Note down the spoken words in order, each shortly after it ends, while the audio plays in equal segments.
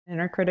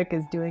Inner critic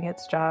is doing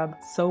its job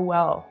so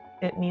well.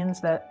 It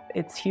means that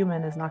its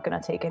human is not going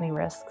to take any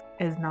risks,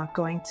 is not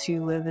going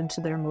to live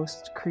into their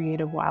most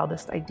creative,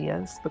 wildest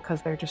ideas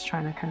because they're just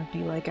trying to kind of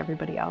be like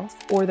everybody else.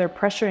 Or they're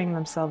pressuring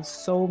themselves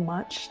so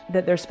much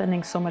that they're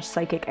spending so much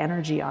psychic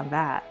energy on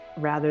that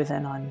rather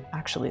than on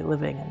actually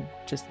living and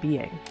just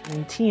being.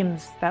 In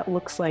teams, that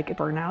looks like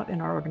burnout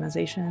in our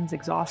organizations,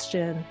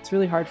 exhaustion. It's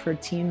really hard for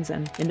teams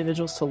and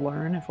individuals to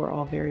learn if we're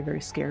all very, very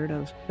scared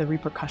of the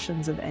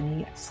repercussions of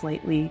any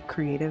slightly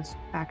creative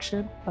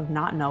action, of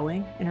not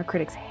knowing. Inner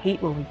critics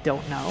hate when we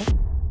don't know.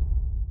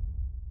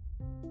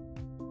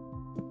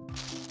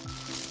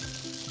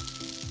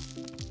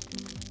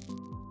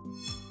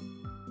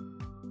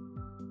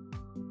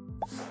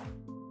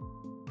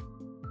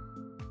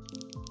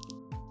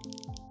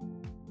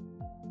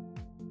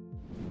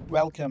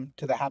 Welcome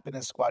to the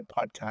Happiness Squad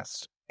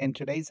podcast. In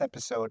today's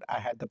episode, I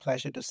had the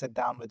pleasure to sit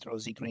down with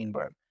Rosi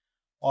Greenberg,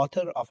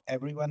 author of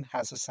Everyone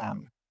Has a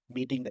Sam,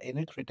 Meeting the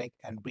Inner Critic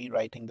and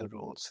Rewriting the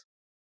Rules.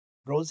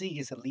 Rosi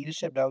is a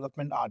leadership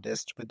development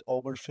artist with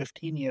over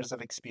 15 years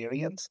of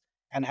experience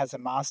and has a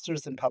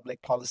master's in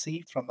public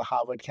policy from the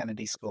Harvard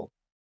Kennedy School.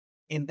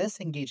 In this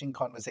engaging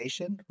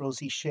conversation,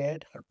 Rosi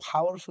shared her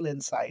powerful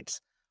insights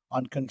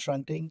on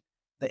confronting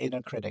the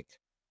inner critic,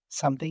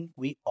 something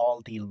we all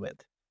deal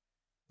with.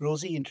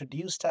 Rosi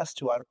introduced us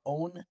to our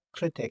own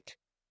critic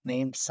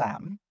named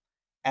Sam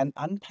and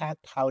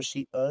unpacked how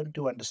she earned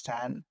to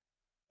understand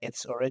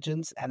its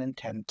origins and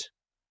intent.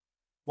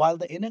 While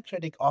the inner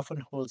critic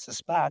often holds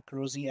us back,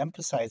 Rosi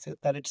emphasizes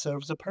that it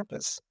serves a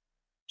purpose.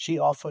 She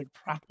offered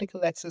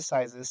practical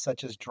exercises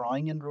such as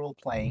drawing and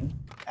role-playing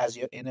as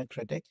your inner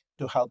critic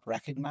to help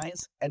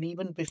recognize and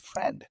even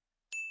befriend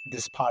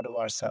this part of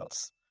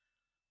ourselves.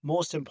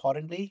 Most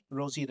importantly,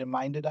 Rosi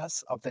reminded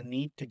us of the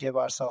need to give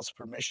ourselves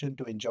permission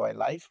to enjoy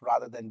life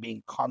rather than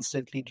being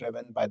constantly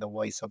driven by the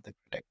voice of the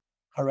critic.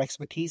 Her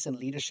expertise in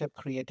leadership,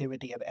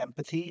 creativity, and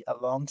empathy,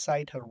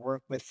 alongside her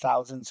work with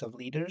thousands of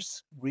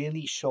leaders,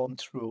 really shone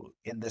through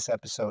in this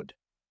episode.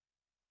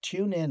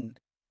 Tune in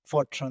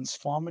for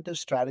transformative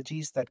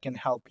strategies that can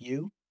help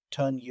you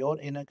turn your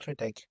inner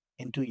critic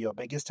into your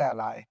biggest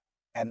ally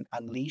and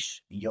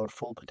unleash your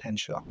full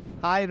potential.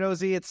 Hi,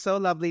 Rosi. It's so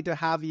lovely to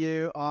have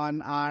you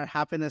on our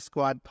Happiness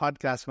Squad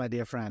podcast, my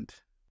dear friend.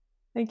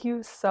 Thank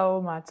you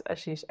so much,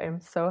 Ashish.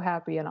 I'm so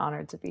happy and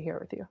honored to be here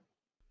with you.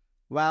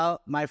 Well,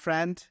 my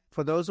friend,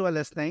 for those who are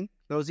listening,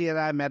 Rosi and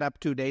I met up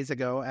 2 days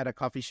ago at a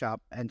coffee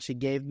shop, and she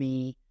gave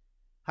me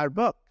her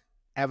book,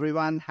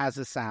 Everyone Has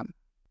a Sam.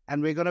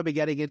 And we're going to be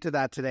getting into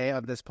that today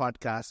on this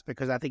podcast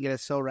because I think it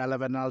is so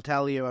relevant. I'll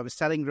tell you, I was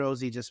telling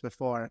Rosi just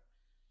before,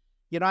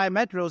 I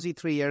met Rosi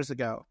 3 years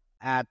ago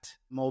at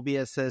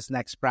Mobius's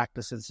Next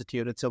Practice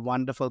Institute. It's a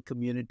wonderful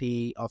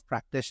community of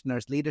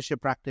practitioners, leadership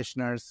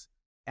practitioners,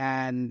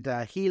 and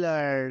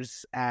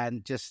healers,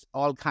 and just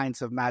all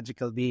kinds of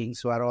magical beings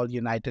who are all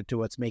united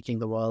towards making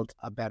the world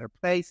a better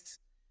place.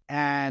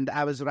 And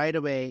I was right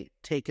away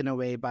taken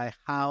away by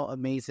how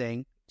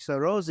amazing. So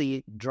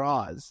Rosi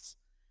draws,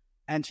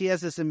 and she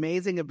has this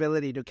amazing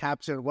ability to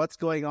capture what's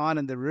going on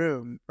in the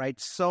room, right?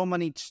 So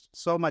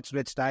much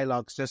rich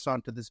dialogues just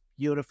onto this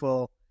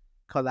beautiful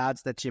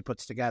collage that she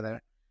puts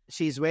together.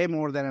 She's way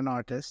more than an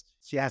artist.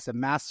 She has a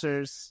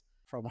master's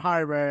from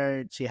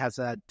Harvard. She has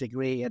a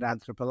degree in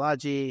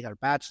anthropology, her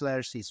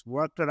bachelor's. She's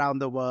worked around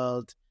the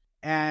world.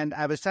 And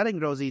I was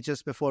telling Rosi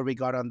just before we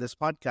got on this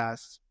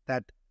podcast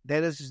that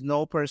there is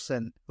no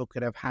person who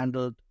could have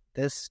handled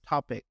this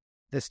topic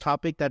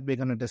that we're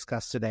going to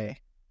discuss today,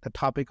 the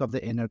topic of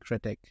the inner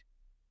critic,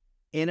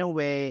 in a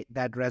way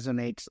that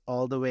resonates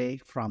all the way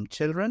from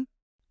children.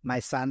 My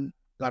son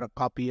got a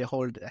copy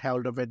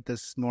held of it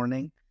this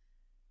morning,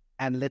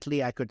 and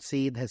literally I could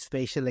see his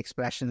facial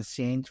expressions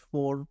change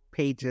 4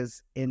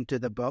 pages into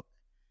the book,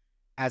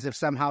 as if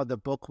somehow the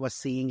book was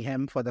seeing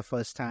him for the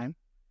first time.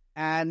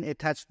 And it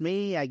touched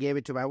me. I gave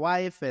it to my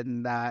wife,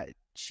 and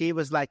she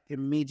was like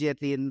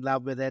immediately in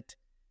love with it.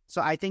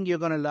 So I think you're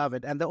going to love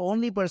it. And the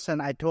only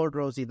person, I told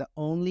Rosi, the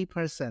only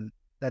person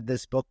that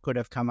this book could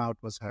have come out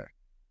was her,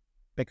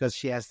 because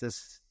she has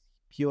this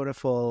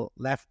beautiful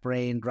left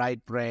brain,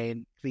 right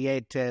brain,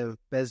 creative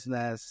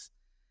business,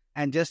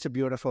 and just a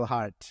beautiful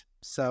heart.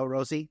 So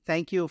Rosi,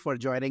 thank you for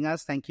joining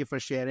us. Thank you for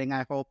sharing.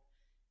 I hope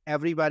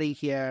everybody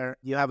here,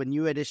 you have a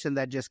new edition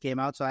that just came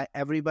out. So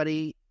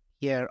everybody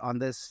here on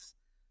this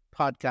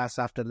podcast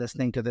after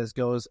listening to this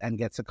goes and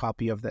gets a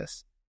copy of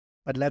this.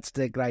 But let's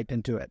dig right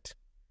into it.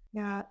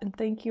 Yeah, and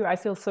thank you. I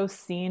feel so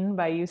seen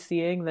by you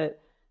seeing that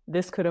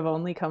this could have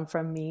only come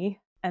from me.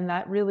 And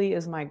that really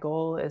is my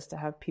goal, is to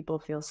have people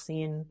feel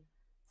seen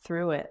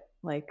through it.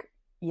 Like,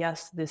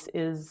 yes, this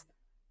is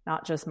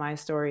not just my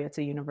story. It's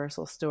a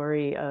universal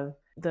story of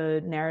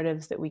the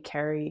narratives that we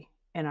carry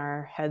in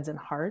our heads and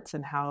hearts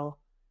and how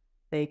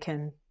they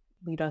can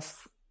lead us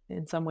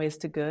in some ways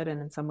to good and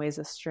in some ways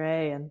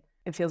astray. And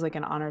it feels like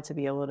an honor to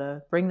be able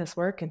to bring this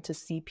work and to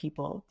see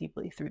people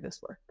deeply through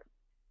this work.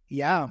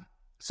 Yeah.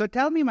 So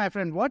tell me, my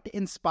friend, what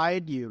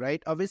inspired you,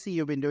 right? Obviously,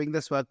 you've been doing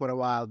this work for a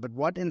while, but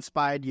what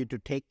inspired you to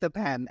take the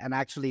pen and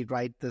actually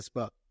write this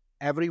book,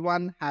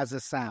 Everyone has a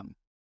Sam.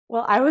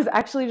 Well, I was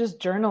actually just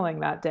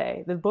journaling that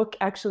day. The book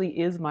actually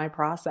is my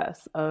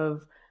process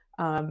of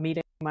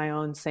meeting my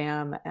own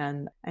Sam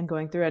and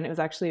going through it. And it was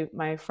actually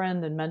my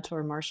friend and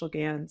mentor, Marshall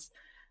Gans,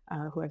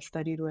 who I've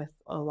studied with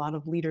a lot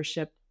of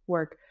leadership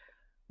work.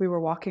 We were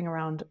walking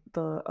around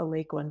a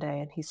lake one day,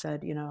 and he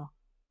said,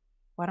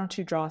 why don't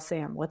you draw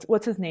Sam?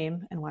 What's his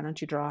name? And why don't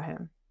you draw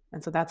him?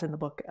 And so that's in the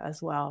book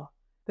as well.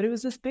 But it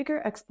was this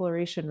bigger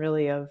exploration,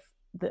 really, of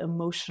the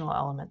emotional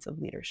elements of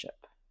leadership.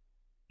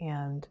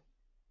 And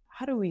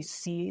how do we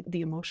see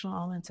the emotional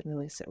elements and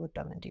really sit with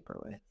them in deeper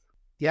ways?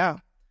 Yeah.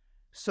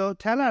 So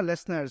tell our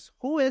listeners,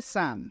 who is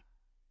Sam?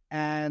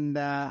 And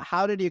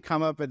how did you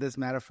come up with this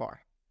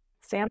metaphor?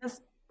 Sam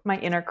is my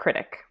inner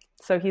critic.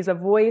 So he's a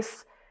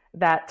voice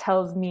that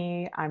tells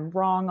me I'm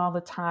wrong all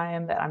the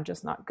time, that I'm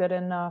just not good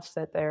enough,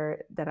 that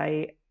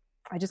I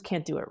just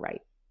can't do it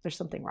right. There's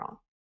something wrong.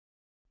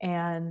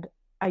 And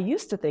I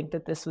used to think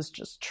that this was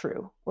just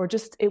true, or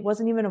just, it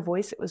wasn't even a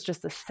voice. It was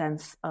just a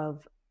sense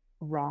of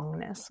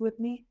wrongness with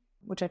me,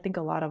 which I think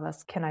a lot of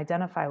us can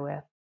identify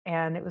with.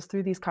 And it was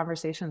through these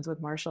conversations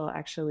with Marshall,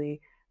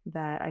 actually,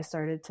 that I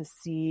started to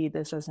see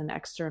this as an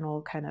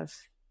external kind of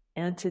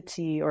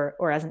entity,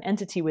 or as an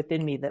entity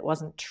within me that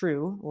wasn't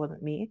true,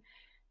 wasn't me.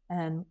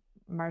 And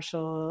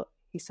Marshall,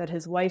 he said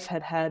his wife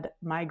had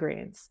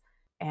migraines,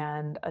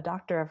 and a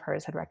doctor of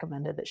hers had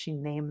recommended that she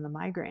name the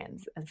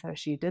migraines. And so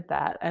she did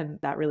that, and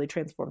that really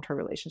transformed her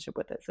relationship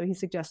with it. So he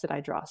suggested I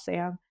draw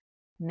Sam,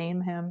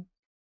 name him.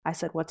 I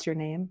said, "What's your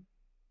name?"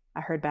 I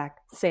heard back,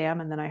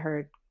 Sam, and then I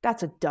heard,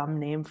 "That's a dumb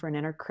name for an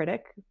inner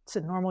critic. It's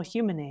a normal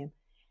human name."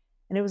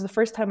 And it was the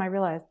first time I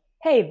realized,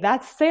 hey,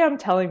 that's Sam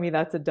telling me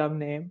that's a dumb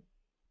name.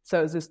 So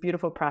it was this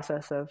beautiful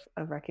process of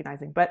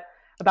recognizing. But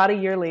about a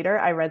year later,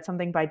 I read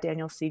something by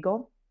Daniel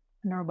Siegel,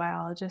 a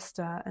neurobiologist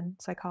and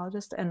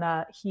psychologist, and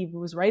he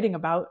was writing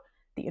about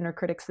the inner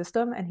critic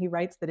system, and he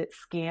writes that it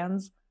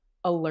scans,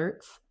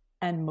 alerts,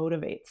 and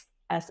motivates,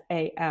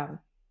 SAM.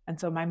 And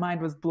so my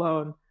mind was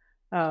blown.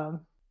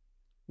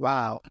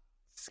 Wow.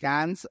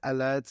 Scans,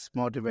 alerts,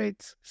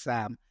 motivates,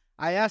 Sam.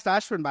 I asked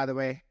Ashwin, by the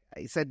way,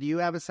 he said, do you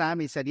have a Sam?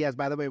 He said, yes.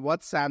 By the way,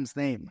 what's Sam's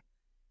name?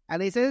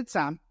 And he said, it's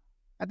Sam.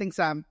 I think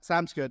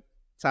Sam's good.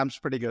 Sam's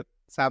pretty good.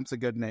 Sam's a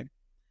good name.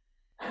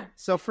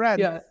 So friends,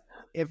 yeah.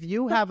 If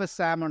you have a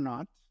Sam or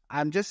not,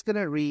 I'm just going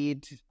to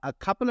read a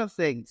couple of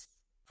things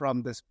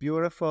from this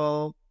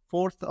beautiful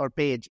fourth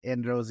page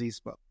in Rosi's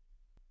book.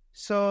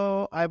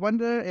 So I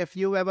wonder if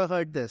you ever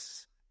heard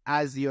this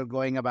as you're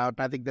going about.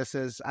 I think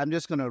I'm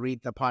just going to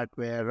read the part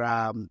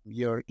where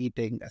you're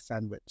eating a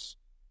sandwich.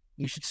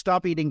 You should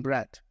stop eating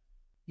bread.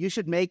 You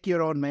should make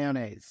your own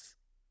mayonnaise.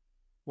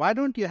 Why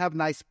don't you have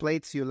nice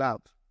plates you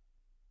love?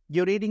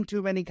 You're eating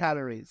too many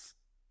calories.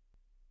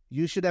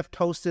 You should have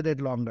toasted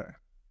it longer.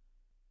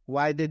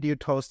 Why did you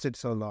toast it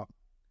so long?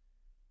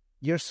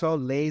 You're so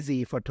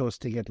lazy for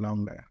toasting it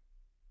longer.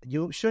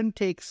 You shouldn't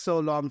take so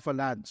long for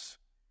lunch.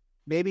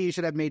 Maybe you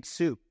should have made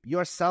soup.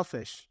 You're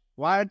selfish.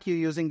 Why aren't you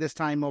using this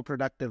time more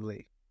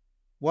productively?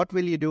 What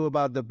will you do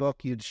about the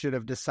book you should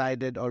have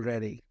decided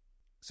already?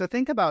 So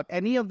think about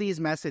any of these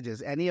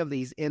messages, any of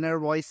these inner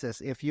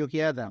voices, if you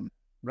hear them,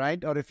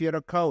 right? Or if you're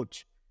a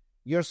coach,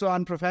 you're so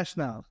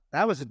unprofessional.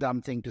 That was a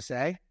dumb thing to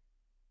say.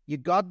 You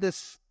got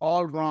this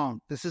all wrong.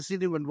 This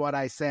isn't even what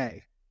I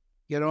say.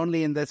 You're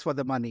only in this for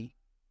the money.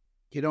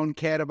 You don't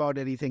care about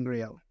anything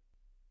real.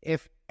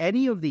 If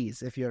any of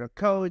these, if you're a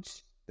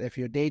coach, if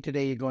your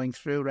day-to-day you're going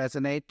through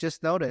resonate,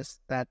 just notice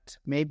that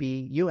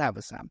maybe you have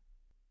a Sam.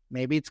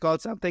 Maybe it's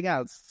called something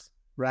else,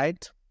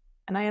 right?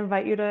 And I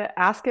invite you to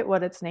ask it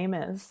what its name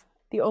is.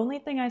 The only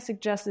thing I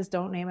suggest is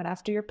don't name it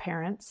after your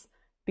parents,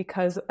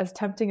 because as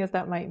tempting as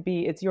that might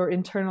be, it's your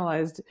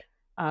internalized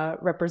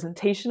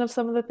representation of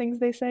some of the things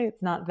they say.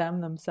 It's not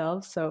them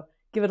themselves. So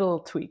give it a little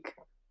tweak,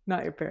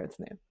 not your parents'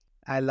 name.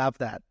 I love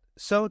that.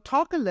 So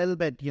talk a little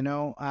bit,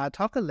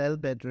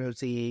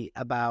 Rosi,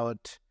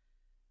 about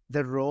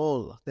the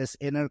role this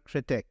inner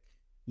critic,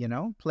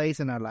 plays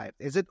in our life.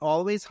 Is it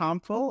always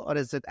harmful, or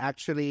does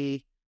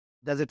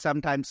it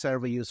sometimes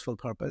serve a useful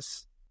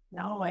purpose?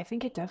 No, I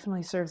think it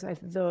definitely serves.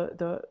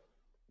 The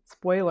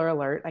spoiler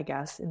alert, I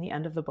guess, in the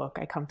end of the book,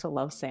 I come to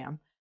love Sam,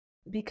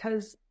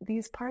 because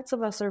these parts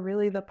of us are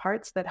really the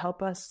parts that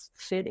help us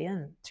fit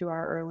in to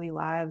our early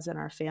lives and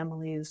our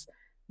families,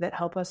 that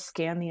help us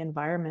scan the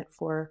environment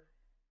for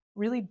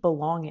really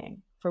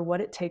belonging, for what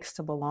it takes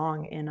to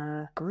belong in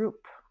a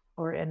group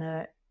or in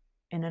an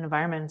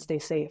environment and stay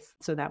safe.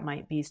 So that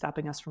might be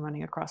stopping us from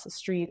running across the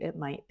street. It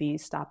might be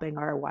stopping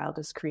our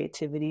wildest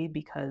creativity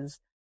because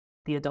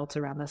the adults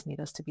around us need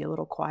us to be a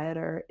little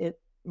quieter. It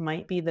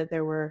might be that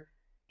there were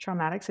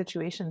traumatic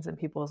situations in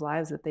people's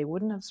lives that they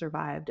wouldn't have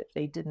survived if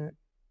they didn't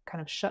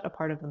kind of shut a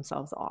part of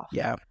themselves off.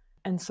 Yeah.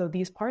 And so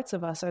these parts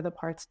of us are the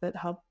parts that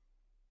help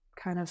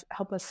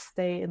us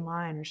stay in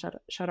line, or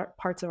shut our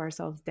parts of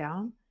ourselves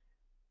down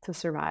to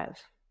survive.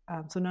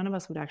 So none of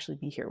us would actually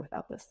be here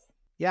without this.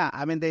 Yeah,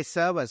 I mean, they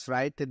serve us,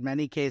 right? In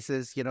many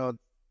cases, the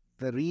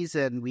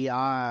reason we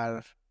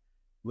are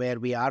where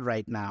we are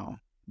right now,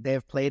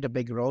 they've played a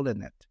big role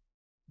in it.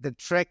 the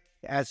trick,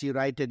 as you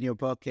write in your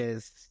book,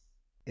 is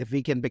if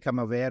we can become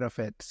aware of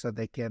it, so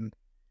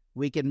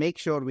we can make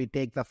sure we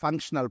take the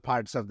functional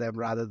parts of them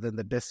rather than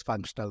the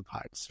dysfunctional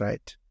parts,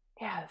 right?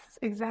 Yes,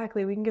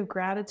 exactly. We can give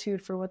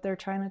gratitude for what they're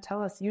trying to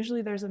tell us.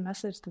 Usually there's a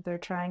message that they're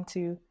trying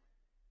to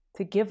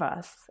give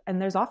us,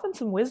 and there's often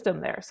some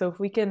wisdom there. So if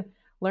we can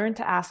learn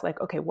to ask,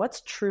 like, okay,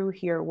 what's true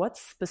here?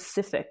 What's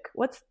specific?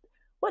 What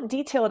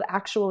detailed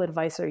actual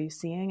advice are you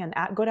seeing? And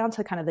go down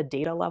to kind of the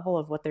data level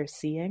of what they're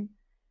seeing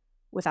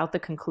without the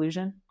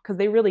conclusion, because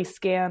they really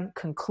scan,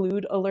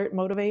 conclude, alert,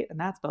 motivate, and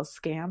that spells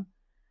scam.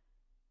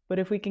 But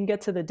if we can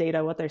get to the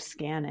data, what they're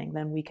scanning,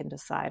 then we can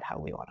decide how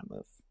we want to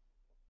move.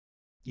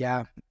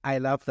 Yeah, I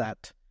love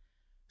that.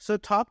 So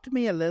talk to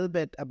me a little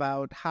bit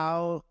about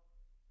how,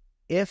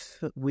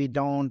 if we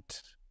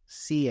don't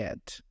see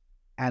it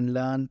and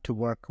learn to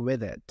work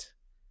with it,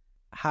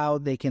 how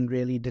they can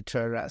really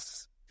deter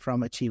us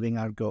from achieving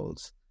our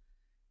goals.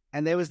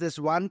 And there was this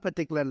one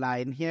particular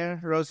line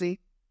here, Rosi,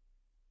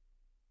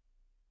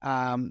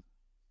 in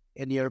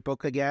your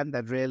book again,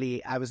 that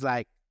really, I was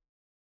like,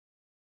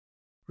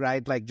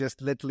 right, like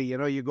just literally,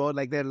 you go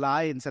like, there are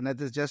lines and it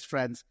is just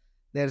friends.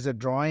 There's a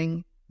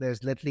drawing,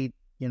 there's literally,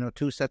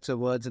 two sets of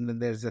words, and then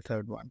there's the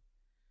third one.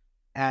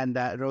 And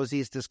Rosi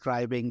is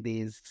describing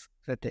these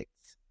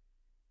critics.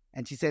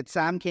 And she said,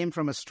 Sam came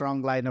from a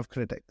strong line of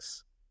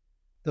critics.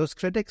 Those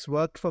critics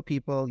worked for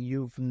people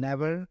you've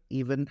never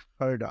even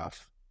heard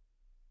of.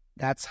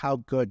 That's how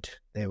good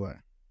they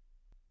were.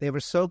 They were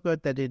so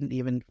good that they didn't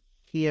even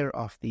hear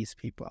of these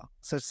people.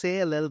 So say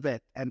a little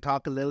bit and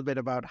talk a little bit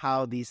about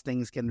how these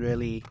things can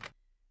really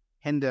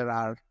hinder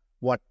our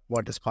what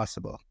is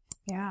possible.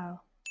 Yeah,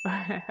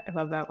 I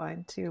love that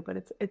line too. But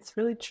it's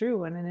really true.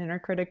 When an inner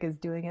critic is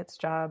doing its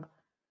job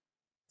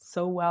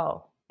so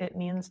well, it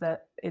means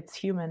that its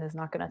human is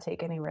not going to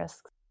take any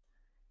risks,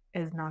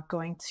 is not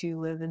going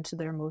to live into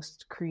their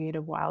most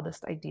creative,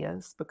 wildest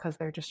ideas because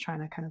they're just trying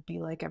to kind of be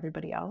like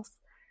everybody else.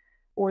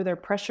 Or they're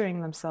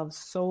pressuring themselves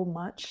so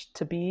much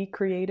to be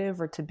creative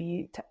or to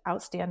be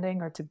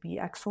outstanding or to be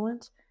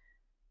excellent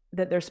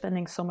that they're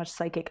spending so much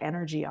psychic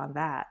energy on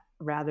that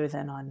rather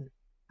than on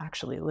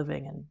actually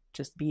living and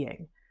just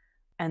being.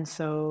 And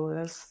so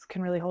this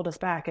can really hold us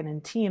back. And in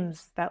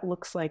teams,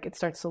 it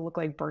starts to look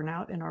like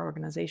burnout in our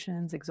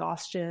organizations,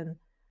 exhaustion,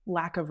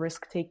 lack of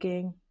risk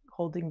taking,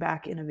 holding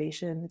back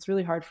innovation. It's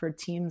really hard for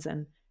teams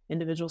and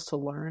individuals to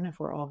learn if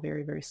we're all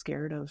very, very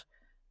scared of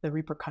the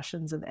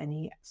repercussions of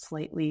any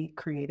slightly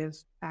creative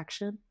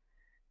action,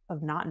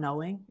 of not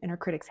knowing. Inner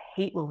critics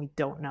hate when we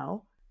don't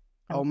know.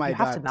 Oh my God.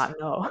 You have to not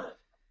know,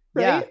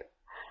 right? Yeah.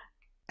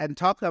 And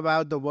talk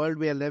about the world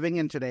we are living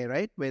in today,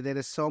 right? Where there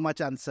is so much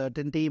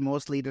uncertainty.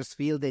 Most leaders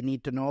feel they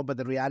need to know, but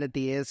the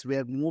reality is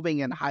we're moving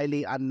in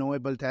highly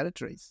unknowable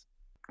territories.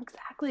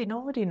 Exactly.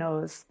 Nobody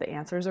knows the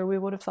answers, or we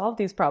would have solved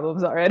these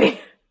problems already.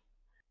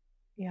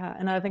 Yeah.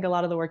 And I think a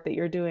lot of the work that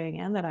you're doing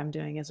and that I'm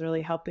doing is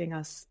really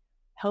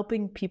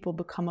helping people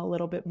become a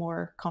little bit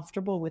more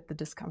comfortable with the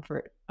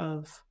discomfort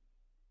of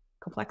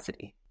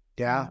complexity.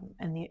 Yeah.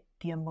 And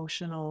the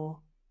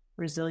emotional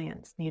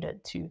resilience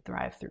needed to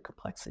thrive through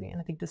complexity.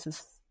 And I think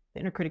the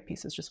inner critic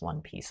piece is just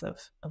one piece of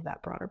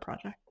that broader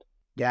project.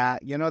 Yeah.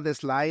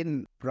 This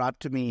line brought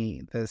to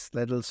me this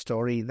little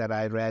story that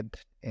I read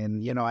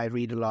in, I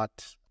read a lot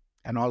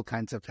and all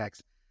kinds of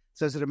texts.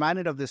 So it's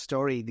reminded of this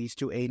story. These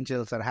two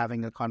angels are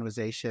having a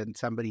conversation.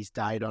 Somebody's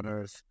died on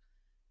earth.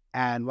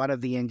 And one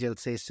of the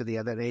angels says to the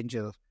other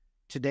angel,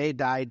 today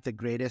died the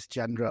greatest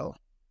general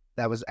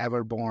that was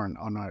ever born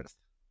on earth.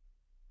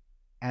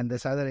 And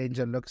this other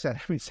angel looks at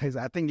him and says,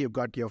 I think you've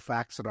got your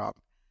facts wrong.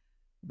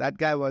 That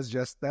guy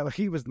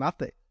he was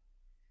nothing.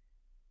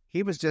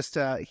 He was just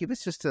a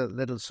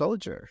little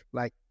soldier.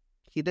 Like,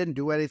 he didn't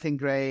do anything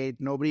great.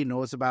 Nobody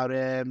knows about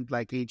him.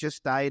 Like, he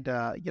just died,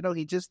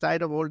 he just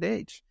died of old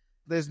age.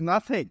 There's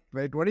nothing,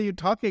 right? What are you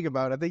talking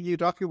about? I think you're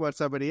talking about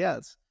somebody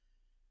else.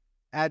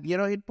 And,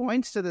 it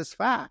points to this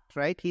fact,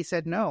 right? He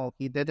said, no,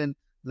 he didn't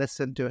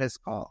listen to his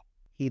call.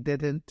 He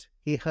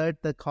heard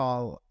the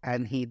call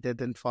and he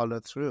didn't follow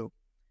through.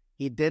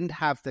 He didn't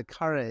have the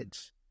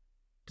courage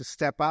to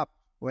step up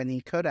when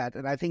he could have.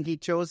 And I think he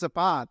chose a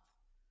path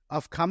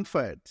of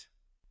comfort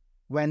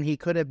when he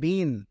could have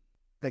been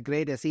the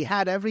greatest. He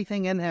had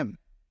everything in him,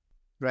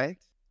 right?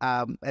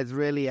 I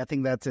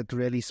think it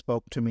really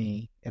spoke to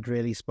me. It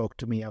really spoke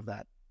to me of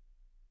that.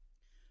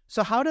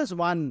 So how does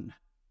one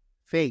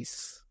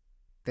face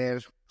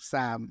their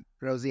Sam,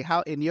 Rosi,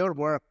 how in your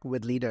work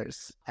with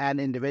leaders and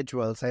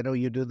individuals, I know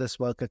you do this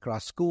work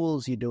across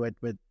schools, you do it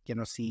with,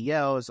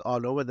 CEOs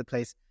all over the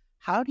place.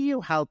 How do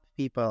you help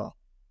people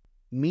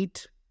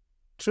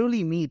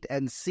truly meet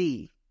and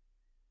see,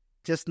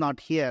 just not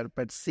hear,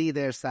 but see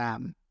their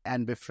Sam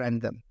and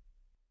befriend them?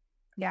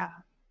 Yeah,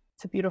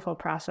 it's a beautiful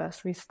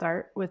process. We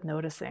start with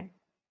noticing.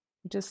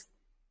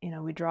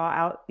 We draw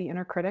out the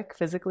inner critic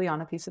physically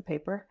on a piece of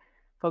paper.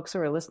 Folks who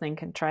are listening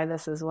can try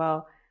this as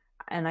well.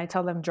 And I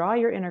tell them, draw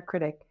your inner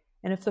critic.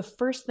 And if the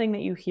first thing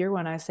that you hear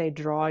when I say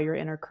draw your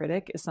inner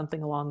critic is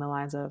something along the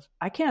lines of,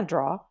 I can't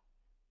draw,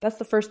 That's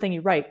the first thing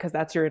you write because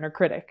that's your inner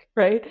critic,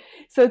 right?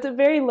 So it's a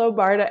very low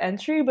bar to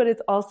entry, but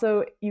it's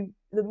also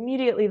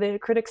immediately the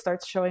critic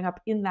starts showing up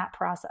in that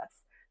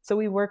process. So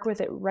we work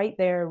with it right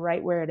there,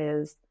 right where it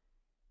is,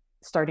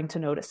 starting to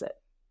notice it.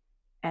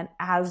 And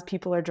as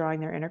people are drawing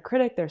their inner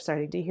critic, they're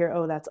starting to hear,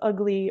 oh, that's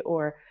ugly,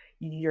 or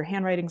your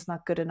handwriting's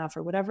not good enough,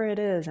 or whatever it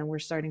is. And we're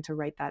starting to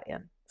write that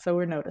in. So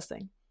we're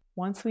noticing.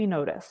 Once we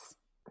notice,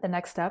 the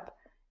next step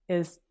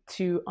is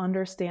to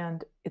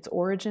understand its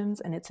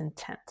origins and its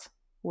intent.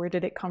 Where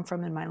did it come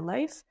from in my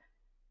life?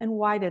 And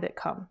why did it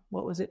come?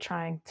 What was it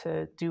trying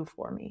to do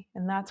for me?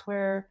 And that's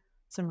where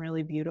some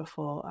really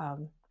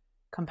beautiful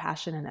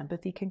compassion and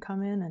empathy can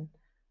come in. And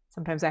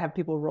sometimes I have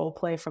people role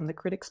play from the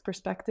critic's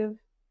perspective,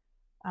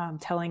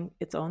 telling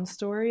its own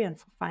story and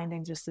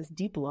finding just this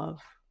deep love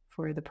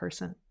for the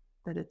person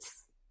that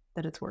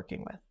it's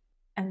working with.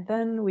 And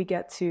then we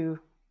get to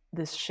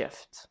this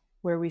shift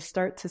where we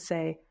start to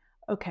say,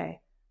 okay,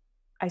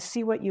 I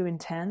see what you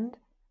intend,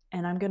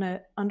 and I'm going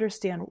to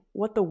understand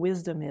what the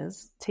wisdom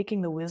is,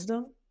 taking the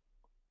wisdom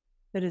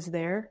that is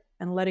there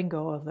and letting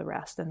go of the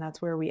rest. And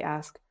that's where we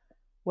ask,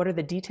 what are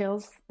the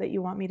details that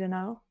you want me to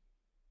know?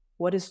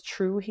 What is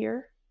true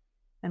here?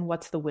 And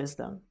what's the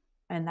wisdom?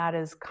 And that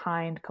is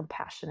kind,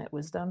 compassionate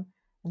wisdom.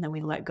 And then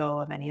we let go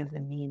of any of the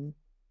mean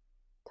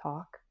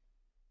talk.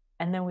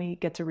 And then we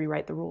get to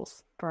rewrite the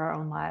rules for our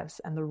own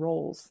lives and the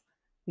roles.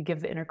 We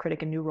give the inner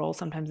critic a new role.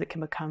 Sometimes it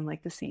can become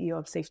like the CEO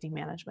of safety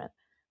management.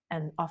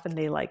 And often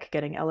they like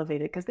getting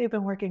elevated because they've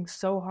been working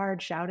so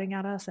hard shouting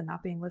at us and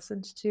not being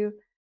listened to.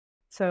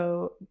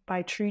 So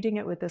by treating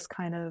it with this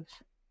kind of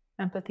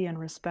empathy and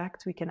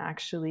respect, we can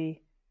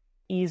actually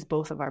ease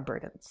both of our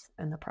burdens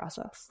in the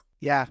process.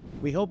 Yeah,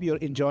 we hope you're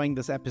enjoying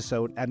this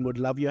episode and would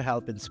love your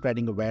help in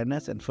spreading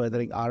awareness and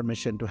furthering our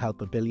mission to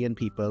help 1 billion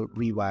people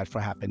rewire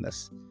for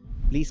happiness.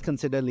 Please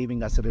consider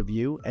leaving us a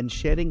review and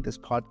sharing this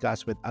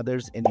podcast with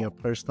others in your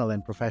personal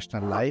and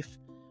professional life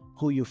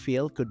who you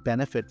feel could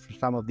benefit from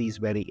some of these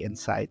very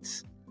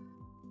insights.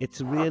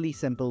 It's a really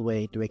simple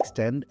way to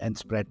extend and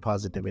spread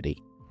positivity.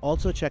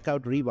 Also check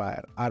out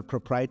Rewire, our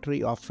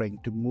proprietary offering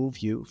to move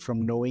you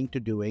from knowing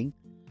to doing,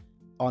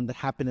 on the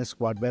Happiness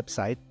Squad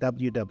website,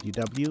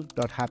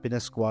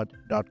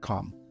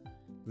 www.happiness.squad.com.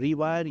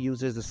 Rewire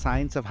uses the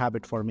science of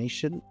habit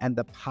formation and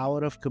the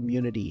power of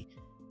community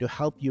to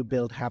help you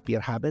build happier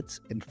habits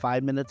in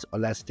 5 minutes or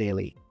less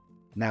daily.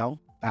 Now,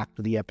 back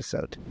to the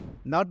episode.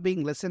 Not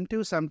being listened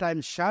to,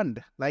 sometimes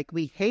shunned, like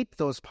we hate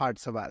those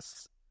parts of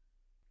us,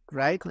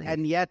 right? Exactly.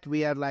 And yet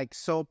we are like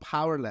so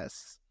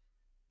powerless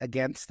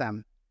against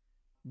them.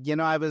 You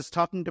know, I was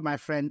talking to my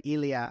friend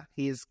Ilya.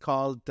 He's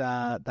called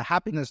the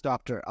Happiness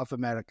Doctor of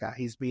America.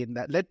 He's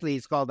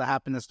called the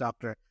Happiness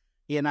Doctor.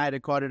 He and I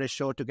recorded a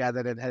show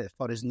together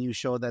for his new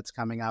show that's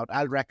coming out.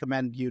 I'll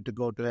recommend you to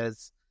go to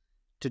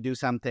do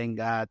something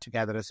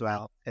together as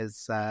well.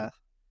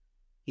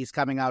 He's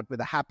coming out with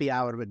a happy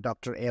hour with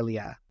Dr.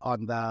 Ilya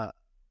on the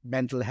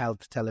Mental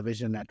Health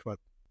Television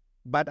Network.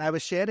 But I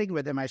was sharing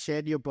with him, I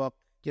shared your book.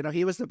 You know,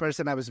 he was the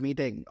person I was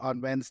meeting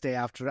on Wednesday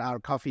after our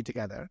coffee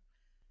together.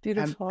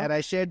 Beautiful. And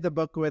I shared the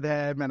book with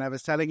him, and I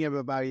was telling him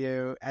about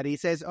you, and he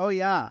says, "Oh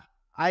yeah,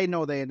 I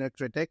know the inner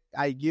critic.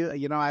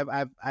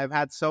 I've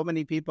had so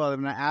many people,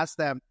 and I asked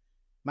them,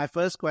 my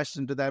first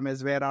question to them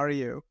is, where are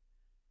you?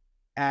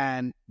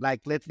 And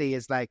like literally,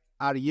 it's like,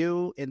 are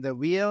you in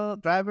the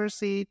driver's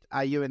seat?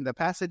 Are you in the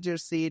passenger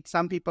seat?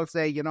 Some people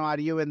say, you know, are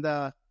you in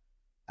the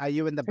back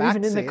even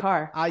in seat? the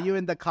car? Are you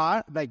in the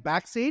car, like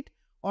back seat?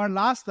 Or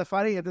last,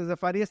 it is the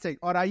funniest thing.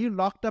 Or are you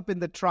locked up in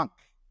the trunk?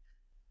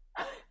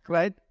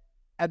 Right?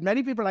 And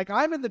many people are like,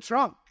 I'm in the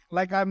trunk.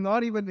 Like, I'm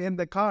not even in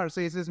the car.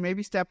 So he says,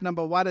 maybe step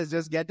number 1 is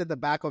just get to the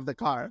back of the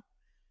car.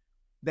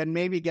 Then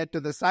maybe get to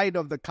the side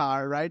of the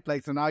car, right?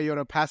 Like, so now you're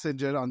a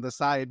passenger on the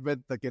side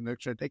with the inner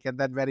critic. And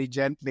then very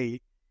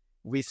gently,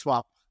 we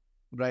swap,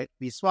 right?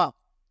 We swap.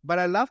 But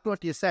I loved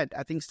what you said.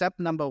 I think step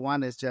number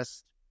 1 is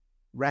just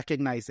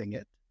recognizing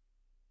it,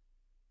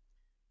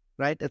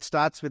 right? It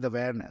starts with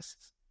awareness.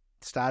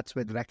 It starts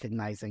with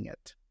recognizing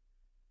it.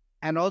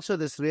 And also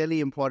this really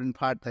important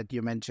part that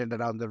you mentioned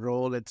around the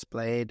role it's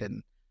played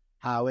and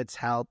how it's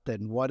helped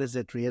and what is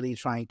it really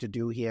trying to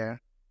do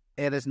here.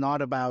 It is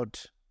not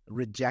about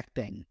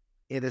rejecting.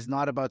 It is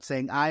not about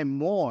saying, I'm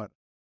more,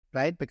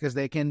 right? Because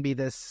there can be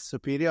this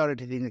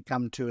superiority thing that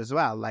come to as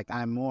well, like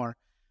I'm more.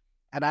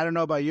 And I don't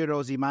know about you,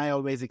 Rosi, my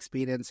always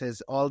experience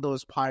is all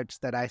those parts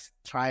that I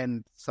try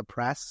and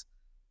suppress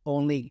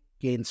only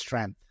gain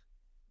strength.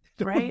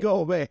 Don't Right? go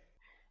away.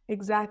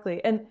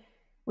 Exactly. And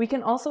we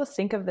can also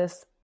think of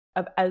this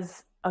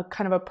as a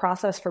kind of a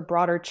process for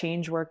broader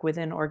change work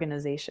within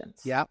organizations.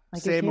 Yeah,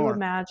 like say if you more.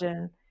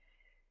 imagine,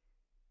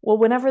 well,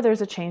 whenever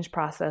there's a change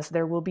process,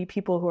 there will be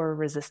people who are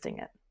resisting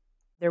it.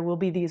 There will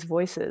be these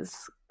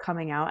voices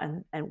coming out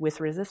and with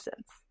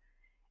resistance.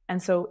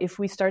 And so if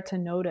we start to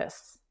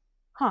notice,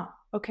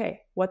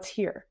 okay, what's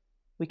here?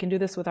 We can do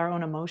this with our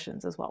own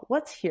emotions as well.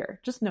 What's here?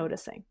 Just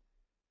noticing.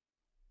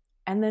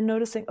 And then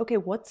noticing, okay,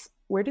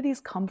 where do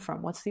these come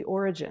from? What's the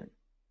origin?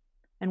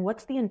 And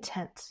what's the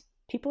intent?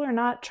 People are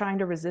not trying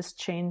to resist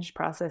change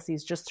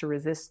processes just to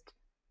resist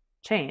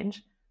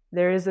change,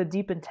 there is a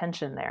deep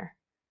intention there,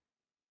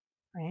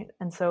 right?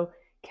 And so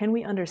can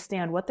we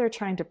understand what they're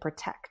trying to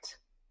protect?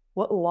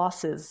 What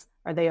losses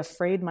are they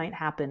afraid might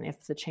happen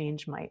if the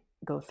change might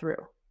go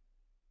through?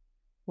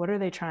 What are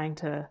they trying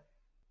to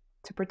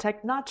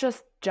protect? Not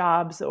just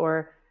jobs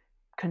or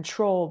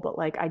control, but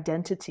like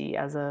identity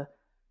as a,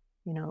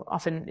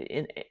 often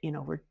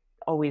we're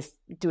always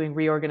doing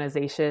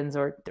reorganizations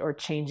or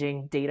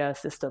changing data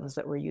systems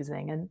that we're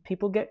using, and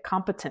people get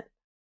competent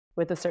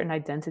with a certain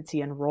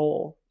identity and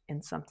role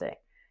in something.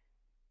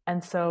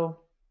 And so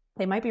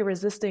they might be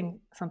resisting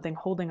something,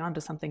 holding on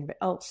to something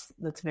else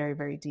that's very,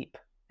 very deep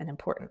and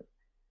important.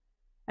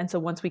 And so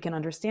once we can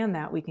understand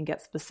that, we can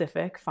get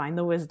specific, find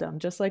the wisdom,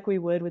 just like we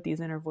would with these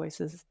inner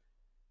voices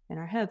in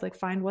our heads, like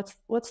find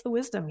what's the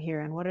wisdom here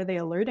and what are they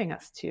alerting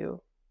us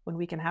to, when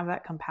we can have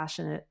that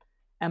compassionate,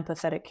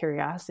 empathetic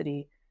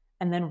curiosity,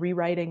 and then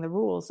rewriting the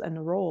rules and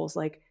the roles.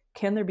 Like,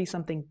 can there be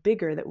something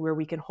bigger where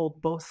we can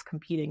hold both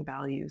competing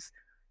values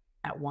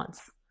at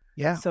once?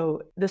 Yeah.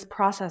 So this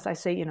process, I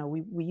say,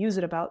 we use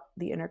it about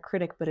the inner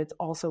critic, but it's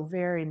also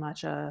very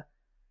much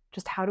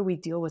just how do we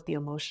deal with the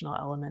emotional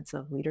elements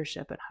of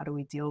leadership, and how do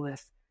we deal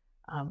with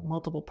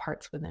multiple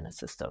parts within a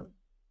system?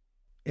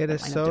 It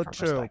is so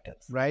true,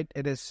 right?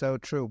 It is so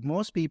true.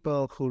 Most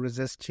people who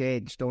resist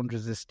change don't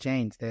resist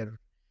change.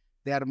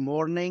 They are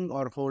mourning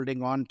or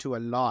holding on to a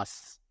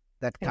loss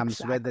that comes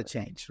with the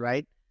change,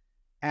 right?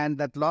 And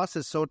that loss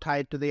is so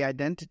tied to the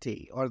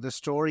identity or the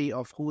story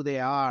of who they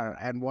are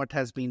and what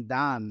has been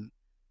done.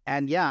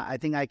 And yeah, I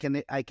think I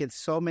can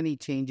so many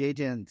change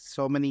agents,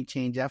 so many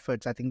change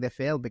efforts, I think they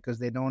fail because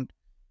they don't,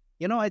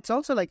 it's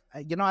also like,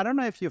 I don't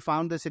know if you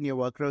found this in your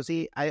work,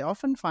 Rosi. I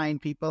often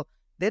find people,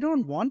 they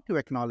don't want to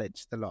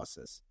acknowledge the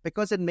losses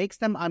because it makes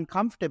them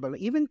uncomfortable.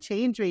 Even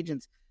change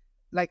agents,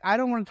 like, I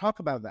don't want to talk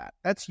about that.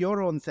 That's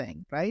your own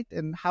thing, right?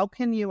 And how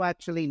can you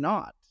actually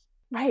not?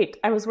 Right.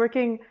 I was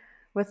working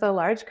with a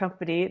large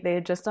company. They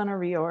had just done a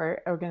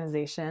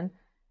reorganization.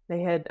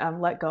 They had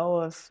let go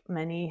of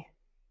many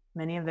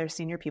of their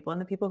senior people, and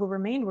the people who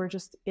remained were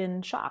just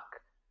in shock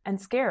and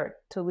scared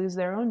to lose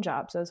their own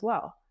jobs as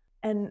well.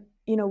 And,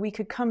 we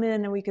could come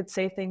in and we could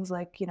say things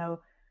like,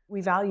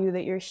 we value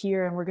that you're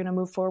here and we're going to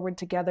move forward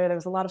together. There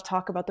was a lot of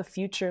talk about the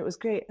future. It was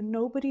great. And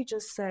nobody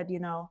just said,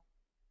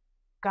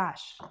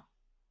 gosh,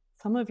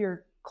 some of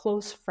your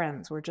close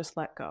friends were just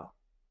let go.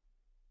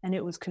 And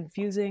it was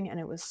confusing and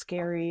it was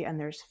scary. And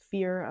there's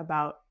fear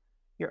about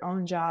your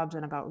own jobs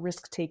and about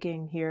risk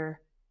taking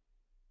here.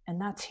 And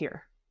that's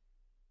here,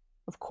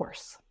 of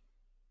course.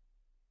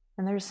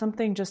 And there's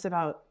something just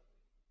about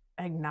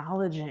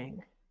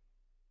acknowledging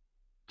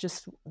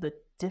just the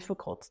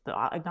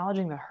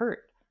acknowledging the hurt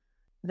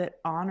that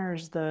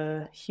honors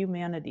the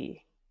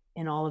humanity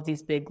in all of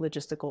these big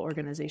logistical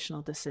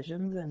organizational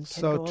decisions and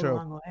can go a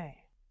long way.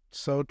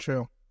 So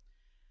true.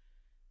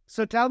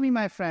 So tell me,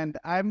 my friend,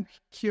 I'm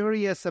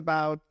curious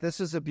about, this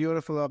is a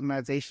beautiful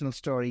organizational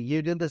story.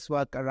 You did this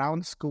work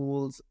around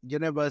schools,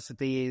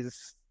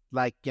 universities,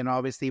 like,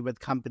 obviously with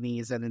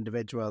companies and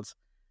individuals.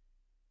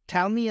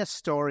 Tell me a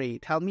story.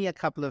 Tell me a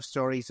couple of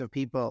stories of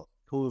people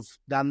who've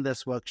done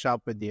this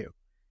workshop with you.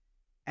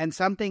 And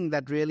something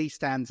that really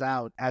stands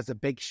out as a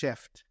big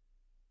shift,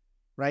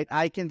 right?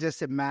 I can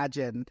just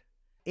imagine,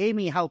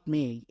 Amy helped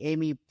me.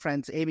 Amy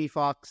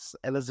Fox,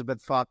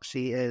 Elizabeth Fox,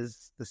 she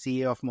is the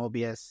CEO of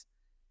Mobius.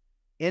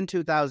 In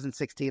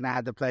 2016, I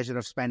had the pleasure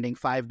of spending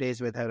 5 days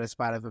with her as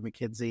part of a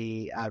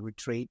McKinsey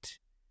retreat.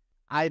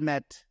 I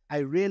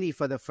really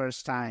for the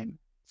first time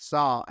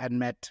saw and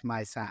met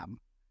my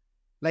Sam.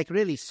 Like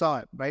really saw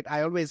him, right?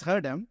 I always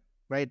heard him,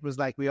 right? It was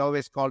like, we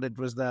always called it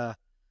was the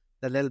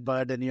little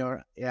bird on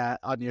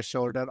your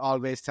shoulder,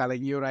 always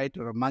telling you, right?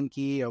 Or a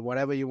monkey or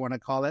whatever you want to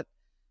call it.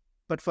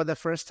 But for the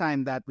first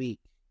time that week,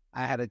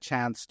 I had a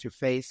chance to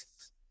face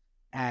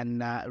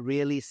and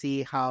really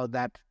see how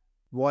that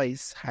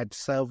voice had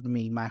served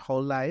me my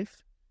whole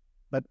life,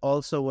 but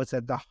also was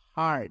at the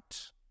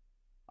heart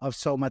of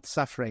so much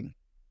suffering.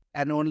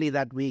 And only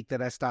that week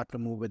that I start to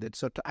move with it.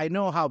 So I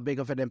know how big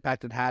of an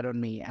impact it had on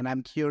me. And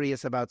I'm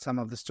curious about some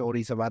of the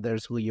stories of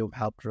others who you've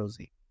helped,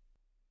 Rosi.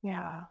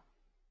 Yeah.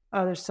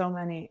 Oh, there's so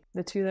many.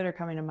 The two that are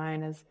coming to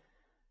mind is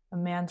a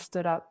man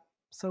stood up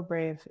so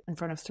brave in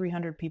front of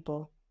 300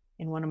 people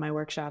in one of my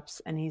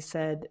workshops. And he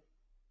said,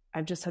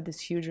 I've just had this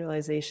huge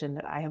realization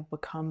that I have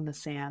become the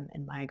Sam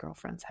in my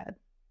girlfriend's head.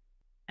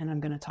 And I'm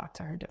going to talk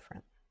to her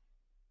different.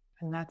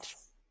 And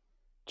that's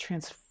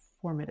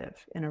transformative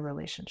in a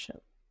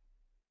relationship.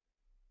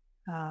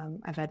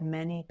 I've had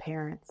many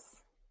parents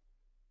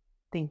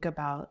think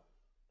about,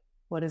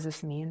 what does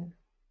this mean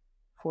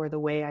for the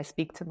way I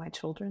speak to my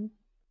children?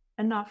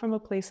 And not from a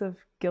place of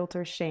guilt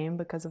or shame,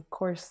 because of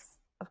course,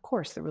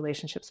 the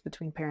relationships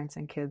between parents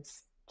and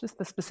kids, just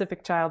the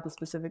specific child, the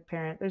specific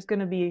parent, there's going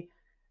to be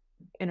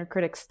inner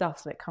critic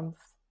stuff that comes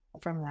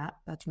from that.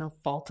 That's no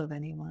fault of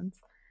anyone's.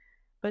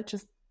 But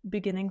just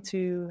beginning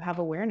to have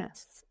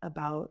awareness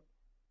about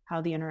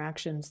how the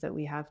interactions that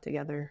we have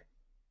together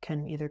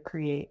can either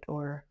create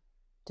or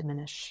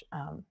diminish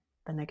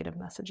the negative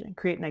messaging,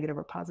 create negative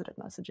or positive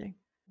messaging.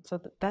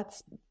 So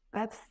that's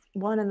that's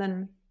one. And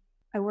then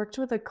I worked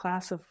with a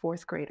class of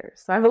fourth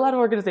graders. So I have a lot of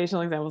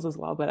organizational examples as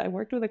well, but I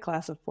worked with a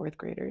class of fourth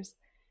graders.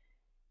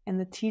 And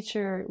the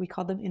teacher, we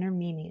called them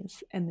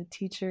intermeanies, and the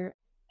teacher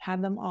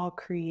had them all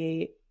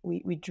create,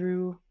 we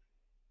drew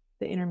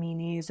the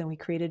intermeanies and we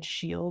created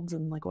shields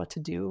and like what to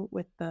do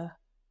with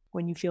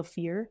when you feel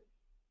fear.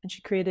 And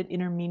she created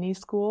intermeanie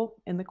school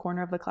in the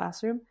corner of the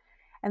classroom.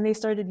 And they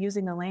started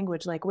using the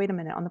language like, wait a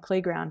minute, on the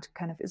playground,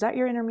 kind of, is that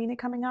your intermeanie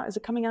coming out? Is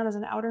it coming out as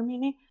an outer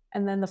meanie?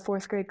 And then the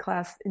fourth grade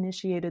class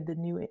initiated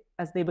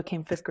as they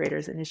became fifth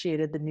graders,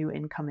 initiated the new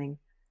incoming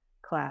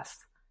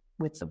class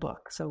with the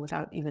book. So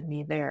without even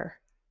me there,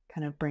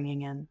 kind of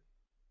bringing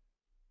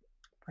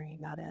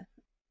that in.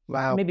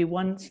 Wow. Maybe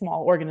one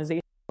small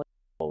organization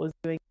was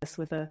doing this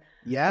with a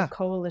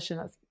coalition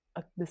of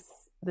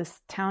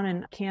this town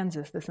in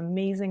Kansas, this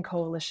amazing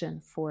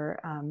coalition for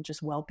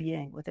just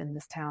well-being within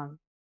this town,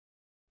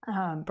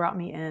 brought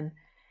me in,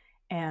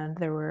 and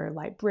there were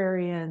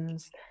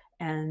librarians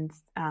and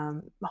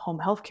home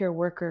healthcare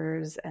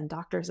workers and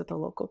doctors at the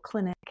local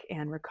clinic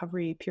and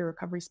peer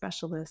recovery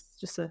specialists,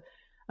 just an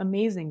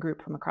amazing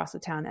group from across the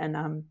town.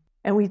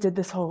 And we did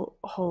this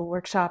whole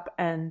workshop,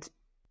 and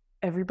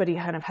everybody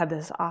kind of had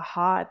this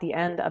aha at the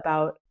end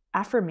about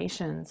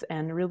affirmations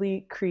and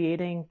really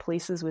creating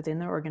places within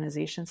their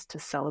organizations to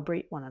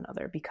celebrate one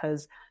another,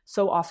 because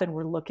so often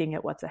we're looking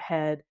at what's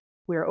ahead.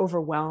 We're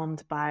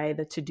overwhelmed by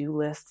the to-do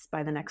lists,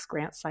 by the next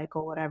grant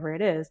cycle, whatever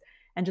it is,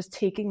 and just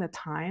taking the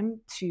time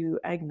to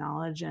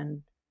acknowledge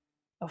and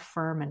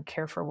affirm and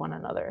care for one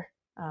another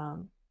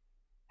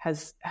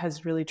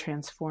has really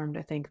transformed,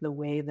 I think, the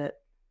way that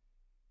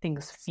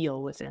things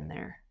feel within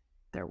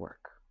their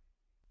work.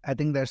 I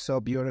think they're so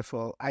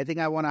beautiful. I think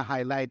I want to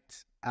highlight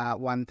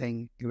one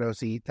thing,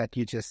 Rosi, that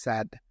you just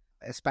said,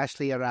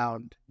 especially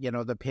around,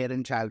 the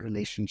parent-child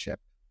relationship,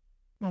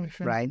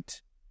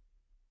 right?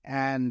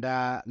 And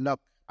look,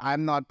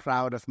 I'm not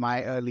proud of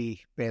my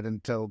early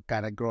parental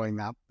kind of growing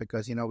up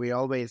because,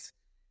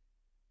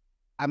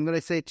 I'm going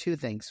to say two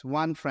things.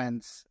 One,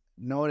 friends,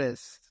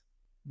 notice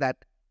that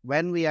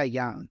when we are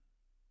young,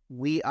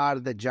 we are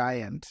the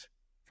giant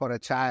for a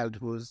child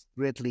who's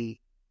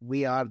really,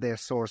 we are their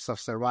source of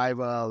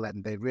survival,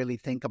 and they really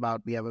think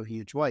about, we have a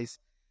huge voice.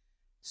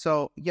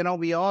 So,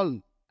 we all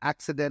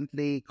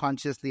accidentally,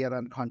 consciously or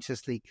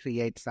unconsciously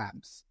create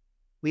SAMs.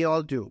 We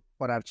all do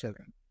for our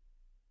children.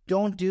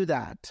 Don't do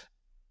that.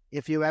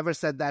 If you ever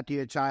said that to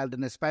your child,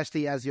 and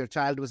especially as your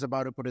child was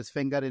about to put his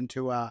finger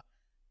into a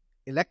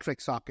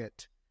electric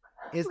socket,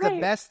 is the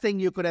best thing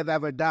you could have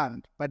ever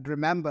done. But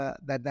remember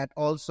that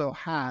also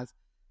has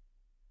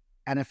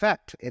an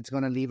effect. It's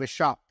going to leave a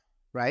shock,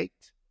 right?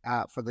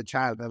 For the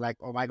child. They're like,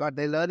 oh my God,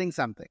 they're learning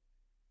something.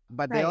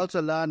 But they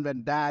also learn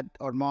when dad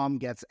or mom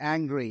gets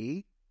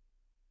angry,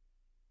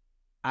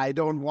 I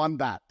don't want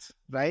that,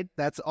 right?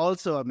 That's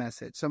also a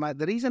message. So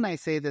the reason I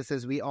say this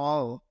is we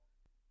all,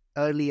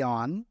 early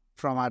on,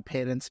 from our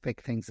parents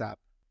pick things up.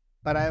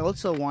 But I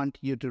also want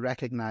you to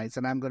recognize,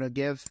 and I'm going to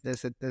give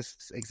this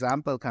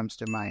example comes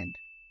to mind.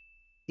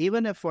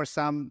 Even if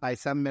by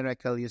some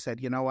miracle, you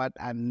said, you know what,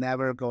 I'm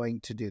never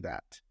going to do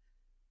that.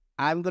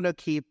 I'm going to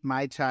keep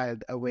my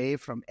child away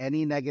from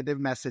any negative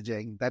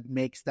messaging that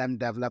makes them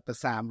develop a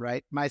SAM,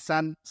 right? My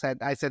son said,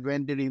 I said,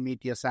 when did you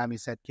meet your SAM? He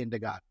said,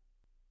 kindergarten.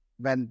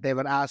 When they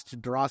were asked to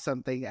draw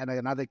something and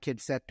another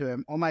kid said to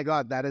him, oh my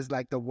God, that is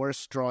like the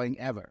worst drawing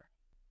ever,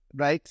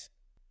 right?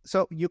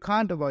 So you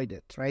can't avoid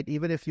it, right?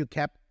 Even if you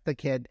kept the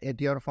kid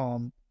at your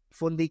home,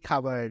 fully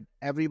covered,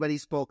 everybody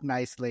spoke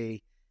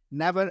nicely,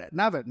 never,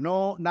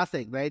 no,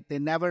 nothing, right? They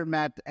never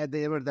met, and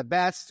they were the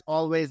best,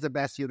 always the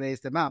best, you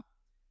raised them up.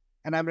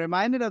 And I'm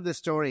reminded of the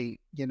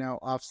story,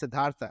 of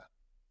Siddhartha,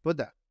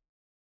 Buddha.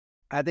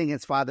 I think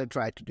his father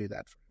tried to do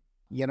that for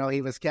him.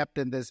 He was kept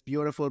in this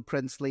beautiful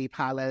princely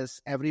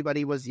palace.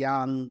 Everybody was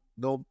young,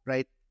 though,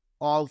 right?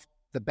 All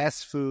the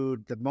best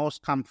food, the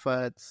most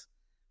comforts,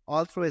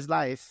 all through his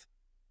life.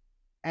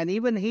 And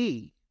even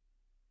he,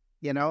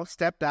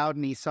 stepped out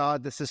and he saw,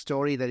 this is a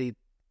story that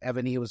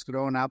when he was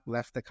grown up,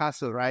 left the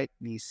castle, right?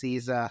 And he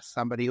sees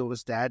somebody who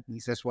was dead. And he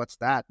says, what's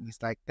that? And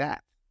he's like,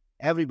 that.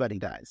 Everybody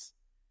dies.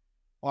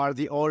 Or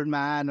the old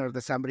man or the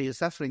somebody who's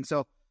suffering.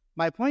 So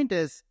my point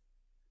is,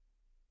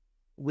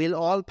 we'll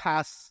all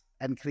pass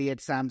and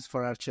create SAMs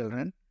for our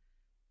children.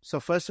 So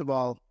first of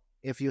all,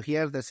 if you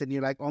hear this and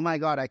you're like, oh my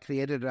God, I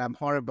created it, I'm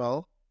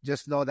horrible,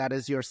 just know that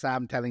is your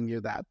SAM telling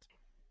you that.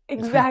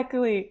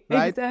 Exactly.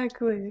 Right?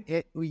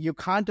 Exactly. You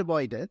can't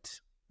avoid it,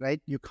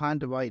 right? You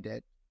can't avoid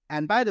it.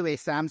 And by the way,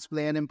 SAMs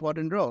play an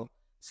important role.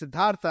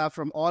 Siddhartha,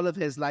 from all of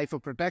his life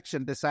of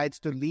protection, decides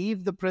to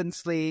leave the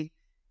princely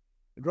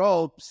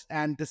robes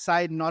and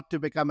decide not to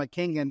become a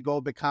king and go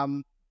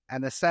become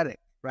an ascetic,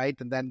 right?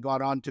 And then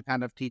got on to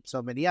kind of teach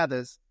so many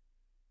others.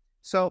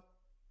 So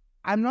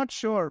I'm not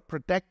sure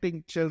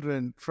protecting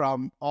children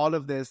from all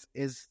of this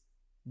is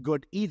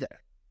good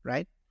either,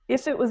 right?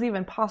 If it was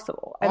even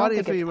possible. I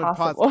don't think it's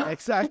possible.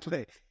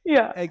 Exactly.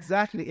 Yeah.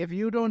 Exactly. If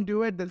you don't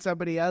do it, then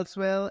somebody else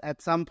will at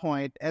some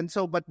point. And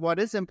so, but what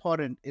is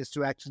important is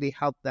to actually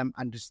help them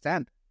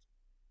understand.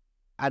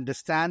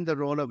 understand the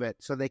role of it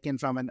so they can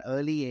from an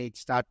early age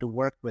start to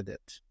work with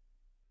it.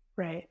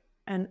 Right.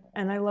 And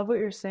I love what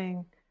you're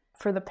saying.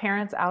 For the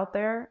parents out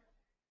there,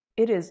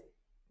 it is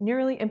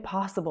nearly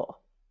impossible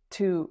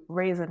to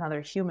raise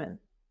another human.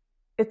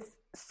 It's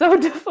so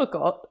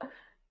difficult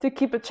to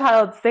keep a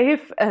child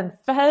safe and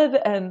fed,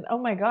 and oh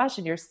my gosh,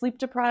 and you're sleep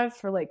deprived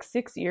for like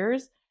 6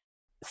 years.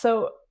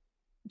 So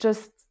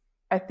just,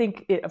 I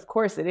think of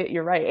course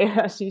you're right.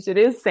 It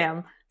is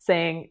Sam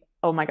saying,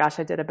 oh my gosh,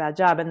 I did a bad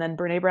job. And then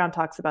Brene Brown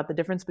talks about the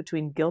difference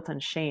between guilt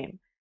and shame,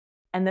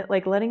 and that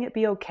like letting it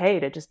be okay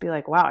to just be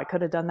like, wow, I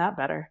could have done that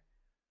better.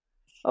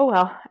 Oh,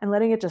 well, and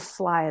letting it just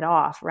slide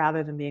off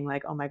rather than being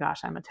like, oh my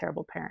gosh, I'm a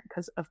terrible parent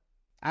because of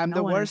I'm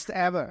the worst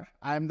ever.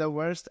 I'm the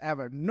worst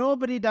ever.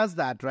 Nobody does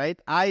that, right?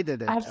 I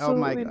did it. Absolutely oh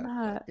my God.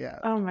 Not. Yeah.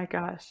 Oh my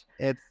gosh.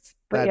 It's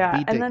but that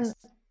beatings. And then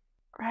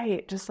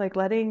right, just like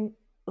letting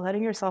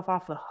yourself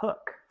off the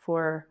hook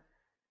for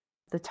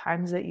the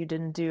times that you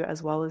didn't do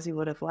as well as you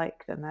would have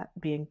liked, and that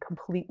being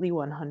completely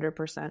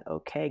 100%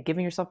 okay,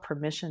 giving yourself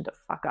permission to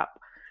fuck up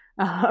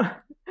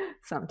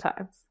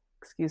sometimes.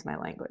 Excuse my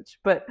language.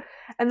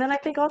 And then I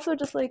think also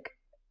just like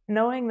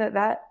knowing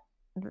that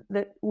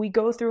we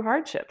go through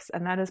hardships,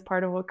 and that is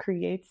part of what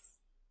creates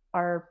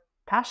our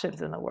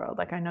passions in the world.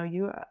 Like I know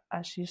you,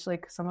 Ashish,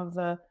 like some of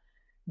the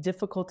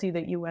difficulty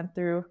that you went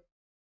through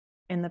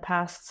in the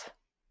past,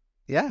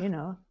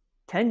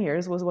 10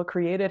 years was what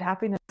created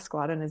Happiness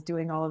Squad and is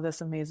doing all of this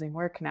amazing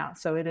work now.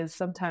 So it is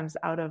sometimes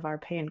out of our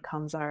pain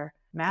comes our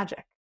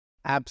magic.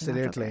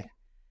 Absolutely. Okay.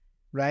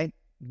 Right?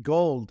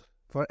 Gold.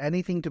 For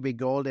anything to be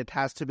gold, it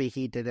has to be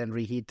heated and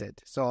reheated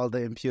so all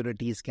the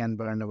impurities can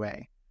burn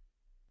away.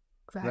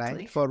 Exactly.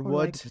 Right? For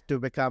wood to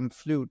become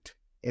flute,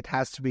 it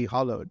has to be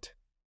hollowed.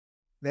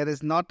 There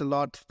is not a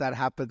lot that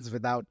happens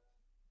without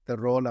the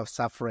role of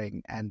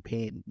suffering and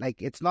pain. Like,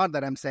 it's not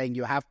that I'm saying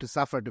you have to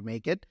suffer to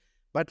make it,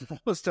 but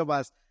most of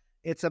us,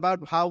 it's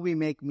about how we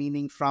make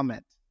meaning from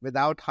it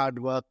without hard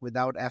work,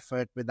 without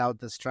effort, without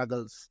the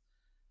struggles.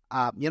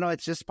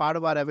 It's just part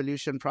of our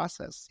evolution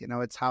process.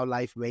 It's how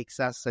life wakes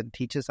us and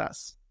teaches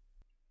us.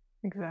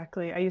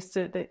 Exactly.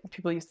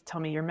 People used to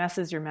tell me, your mess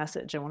is your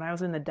message. And when I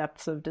was in the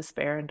depths of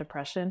despair and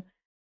depression,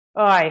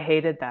 I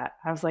hated that.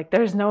 I was like,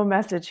 there's no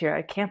message here.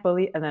 I can't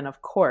believe. And then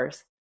of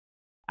course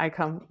I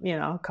come,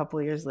 a couple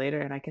of years later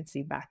and I can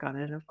see back on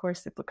it. And of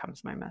course it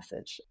becomes my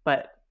message.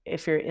 But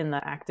if you're in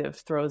the active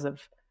throes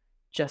of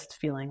just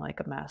feeling like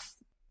a mess,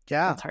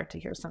 it's hard to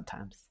hear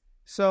sometimes.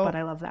 But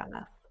I love that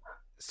mess.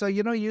 So,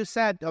 you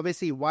said,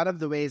 obviously, one of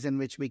the ways in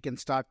which we can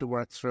start to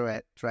work through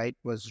it, right,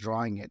 was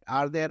drawing it.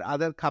 Are there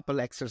other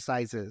couple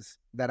exercises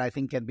that I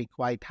think can be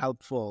quite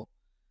helpful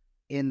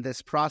in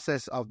this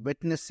process of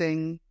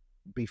witnessing,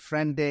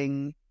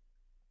 befriending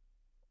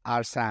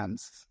our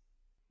Sams?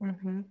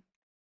 Mm-hmm.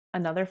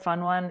 Another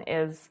fun one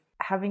is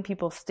having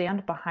people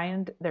stand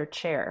behind their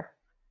chair,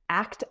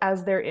 act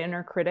as their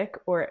inner critic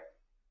or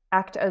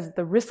act as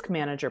the risk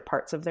manager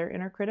parts of their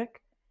inner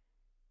critic,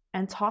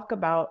 and talk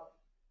about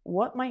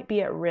what might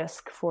be at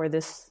risk for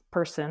this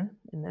person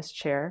in this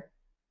chair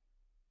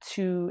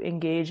to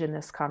engage in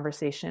this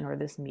conversation or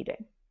this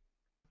meeting,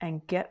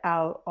 and get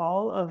out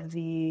all of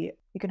you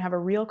can have a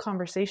real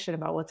conversation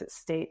about what's at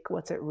stake,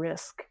 what's at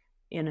risk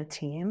in a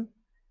team,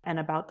 and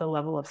about the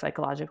level of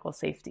psychological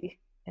safety.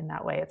 In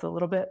that way, it's a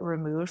little bit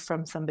removed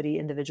from somebody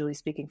individually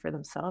speaking for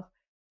themselves.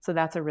 So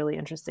that's a really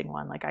interesting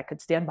one. Like I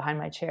could stand behind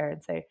my chair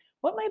and say,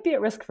 what might be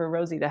at risk for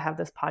Rosie to have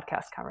this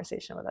podcast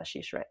conversation with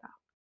Ashish right now?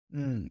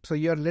 So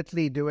you're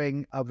literally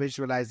doing a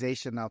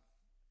visualization of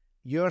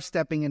you're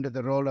stepping into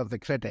the role of the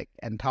critic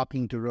and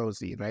talking to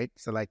Rosie, right?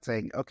 So like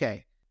saying,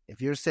 okay,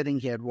 if you're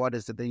sitting here, what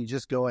is it? Then you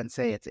just go and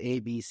say it's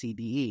A, B, C,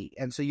 D, E.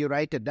 And so you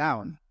write it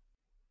down.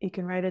 You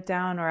can write it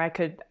down, or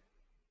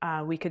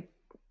we could,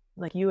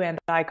 like you and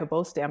I could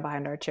both stand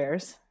behind our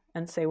chairs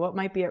and say, what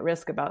might be at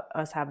risk about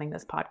us having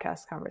this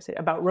podcast conversation,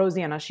 about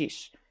Rosie and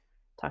Ashish,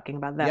 talking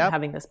about them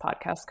having this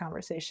podcast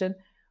conversation.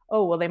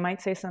 Oh, well, they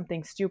might say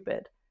something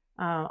stupid.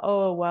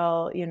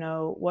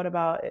 What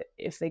about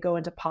if they go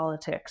into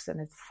politics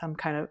and it's some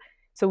kind of,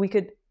 so we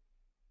could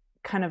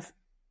kind of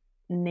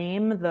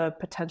name the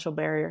potential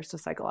barriers to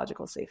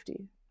psychological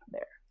safety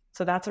there.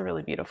 So that's a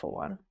really beautiful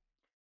one.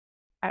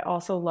 I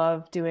also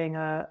love doing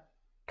a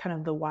kind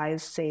of the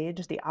wise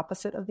sage, the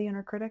opposite of the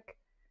inner critic.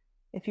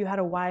 If you had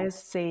a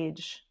wise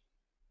sage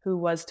who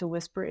was to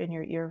whisper in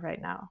your ear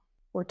right now,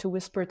 or to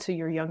whisper to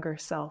your younger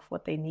self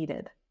what they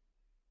needed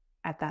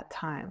at that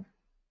time,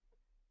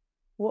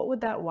 what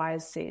would that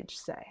wise sage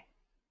say?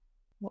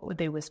 What would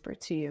they whisper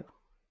to you?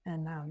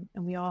 And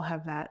we all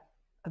have that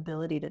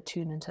ability to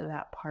tune into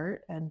that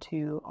part and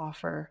to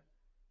offer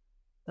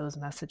those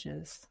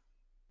messages.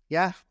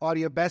 Yeah, or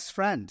your best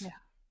friend,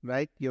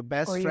 right? Your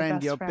best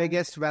friend, your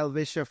biggest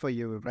well-wisher for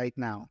you right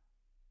now.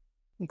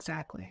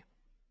 Exactly.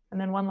 And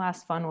then one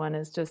last fun one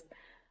is just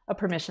a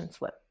permission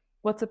slip.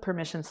 What's a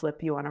permission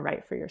slip you want to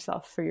write for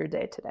yourself for your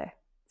day today?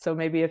 So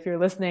maybe if you're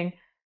listening,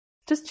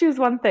 just choose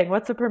one thing.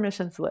 What's a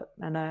permission slip?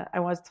 And I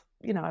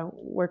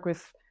work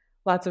with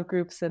lots of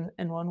groups, and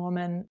one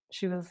woman,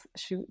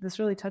 this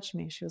really touched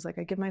me. She was like,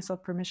 I give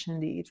myself permission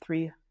to eat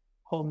 3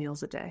 whole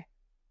meals a day.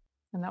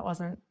 And that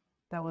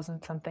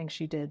wasn't something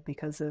she did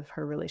because of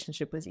her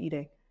relationship with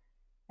eating.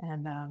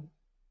 And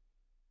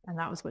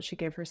that was what she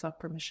gave herself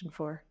permission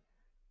for.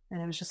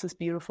 And it was just this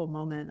beautiful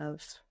moment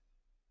of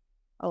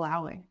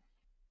allowing.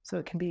 So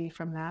it can be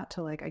from that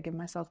to like, I give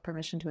myself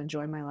permission to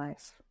enjoy my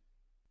life.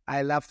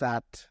 I love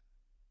that.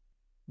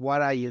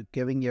 What are you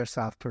giving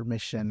yourself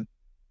permission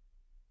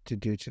to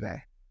do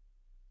today?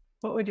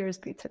 What would yours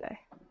be today?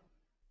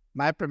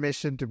 My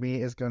permission to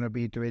me is going to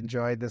be to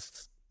enjoy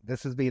this.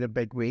 This has been a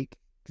big week.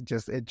 To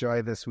just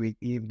enjoy this week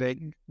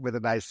evening with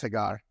a nice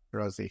cigar,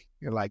 Rosie.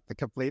 You're like the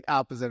complete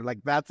opposite.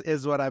 Like that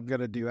is what I'm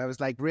going to do. I was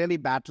like really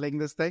battling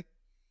this thing.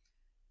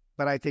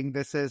 But I think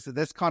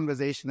this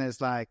conversation is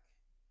like,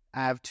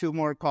 I have 2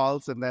 more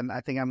calls and then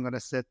I think I'm going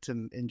to sit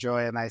and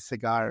enjoy a nice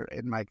cigar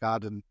in my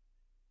garden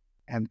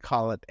and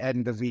call it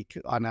end the week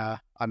on a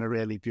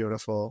really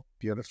beautiful,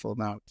 beautiful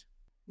note.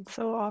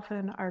 So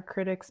often our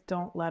critics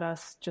don't let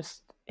us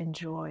just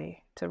enjoy,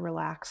 to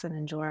relax and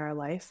enjoy our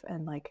life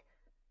and like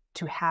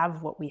to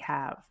have what we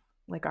have.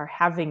 Like our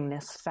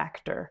havingness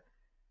factor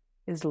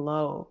is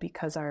low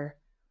because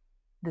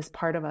this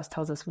part of us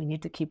tells us we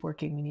need to keep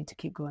working, we need to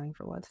keep going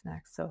for what's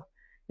next. So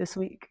this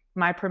week,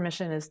 my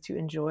permission is to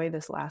enjoy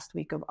this last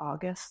week of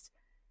August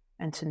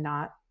and to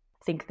not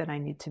think that I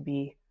need to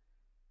be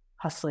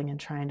hustling and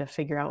trying to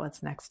figure out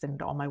what's next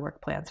and all my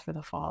work plans for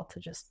the fall,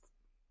 to just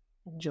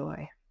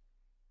enjoy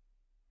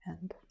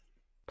and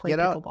play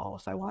pickleball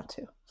if I want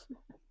to.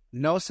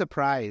 No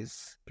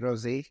surprise,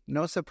 Rosie,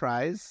 no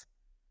surprise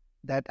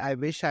that I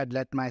wish I'd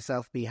let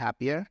myself be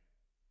happier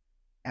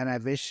and I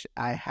wish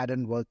I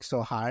hadn't worked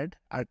so hard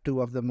are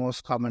 2 of the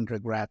most common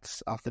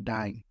regrets of the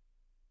dying,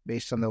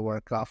 based on the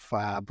work of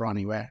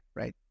Bronnie Ware,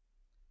 right?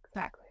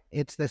 Exactly.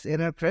 It's this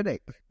inner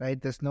critic,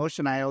 right? This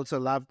notion. I also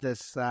love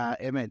this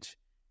image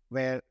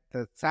where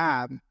the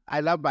Sam, I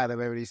love, by the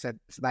way, when he said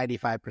it's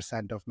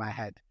 95% of my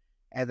head.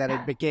 And then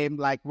it became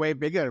like way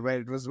bigger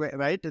where it was,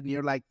 right? And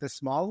you're like the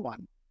small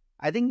one.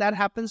 I think that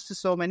happens to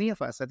so many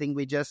of us. I think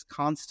we just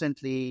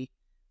constantly,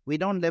 we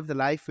don't live the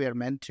life we are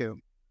meant to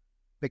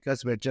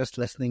because we're just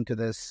listening to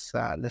this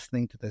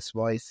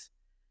voice.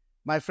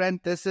 My friend,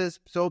 this is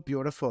so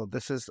beautiful.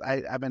 This is,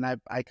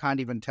 I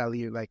can't even tell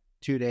you, like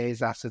 2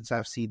 days since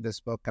I've seen this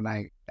book, and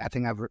I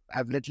think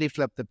I've literally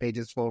flipped the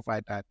pages 4 or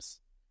 5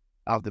 times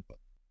of the book.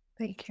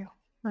 Thank you.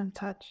 I'm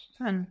touched.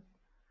 And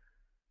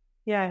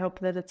yeah, I hope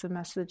that it's a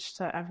message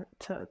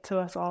to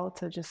us all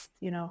to just,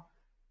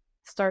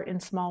 start in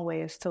small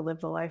ways to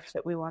live the life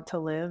that we want to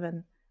live.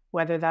 And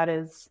whether that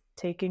is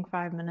taking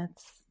 5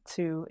 minutes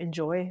to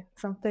enjoy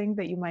something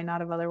that you might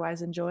not have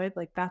otherwise enjoyed,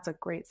 like that's a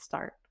great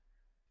start.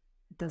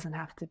 It doesn't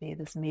have to be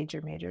this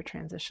major, major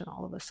transition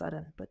all of a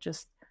sudden, but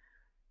just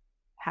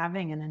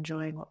having and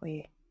enjoying what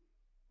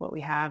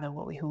we have and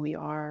who we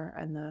are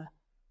and the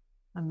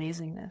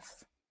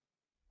amazingness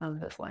of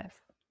this life.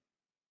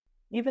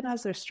 Even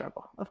as there's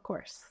struggle, of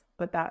course,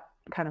 but that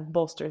kind of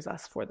bolsters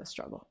us for the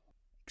struggle.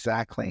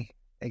 Exactly.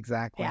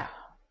 Yeah.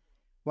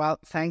 Well,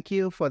 thank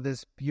you for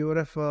this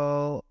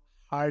beautiful,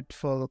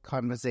 heartful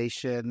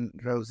conversation,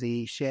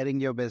 Rosie, sharing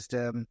your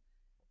wisdom,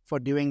 for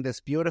doing this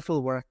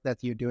beautiful work that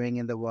you're doing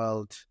in the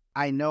world.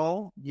 I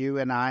know you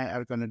and I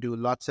are going to do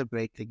lots of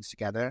great things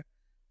together.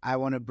 I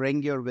want to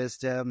bring your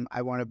wisdom.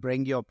 I want to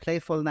bring your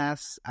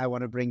playfulness. I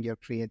want to bring your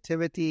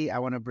creativity. I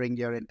want to bring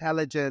your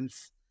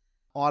intelligence,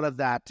 all of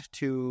that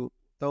to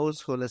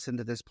those who listen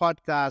to this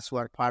podcast, who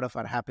are part of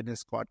our Happiness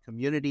Squad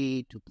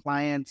community, to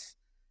clients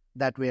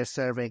that we are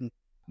serving.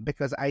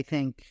 Because I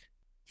think,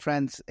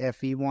 friends,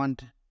 if we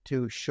want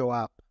to show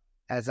up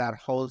as our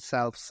whole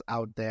selves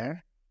out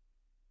there,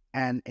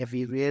 and if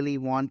we really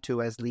want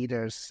to, as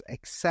leaders,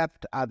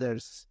 accept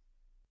others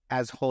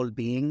as whole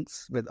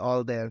beings with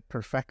all their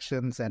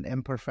perfections and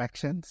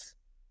imperfections,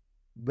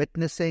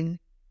 witnessing,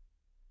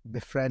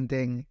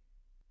 befriending,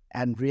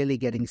 and really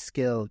getting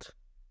skilled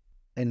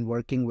in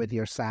working with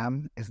your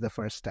Sam is the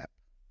first step.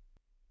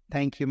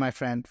 Thank you, my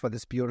friend, for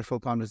this beautiful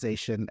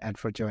conversation and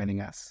for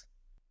joining us.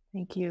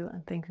 Thank you.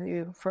 And thank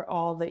you for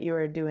all that you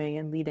are doing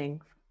and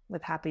leading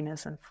with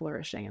happiness and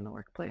flourishing in the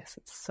workplace.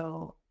 It's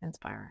so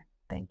inspiring.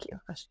 Thank you,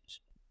 Ashish.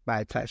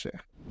 My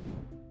pleasure.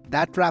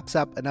 That wraps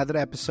up another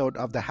episode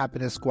of the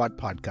Happiness Squad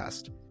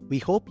podcast. We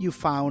hope you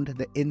found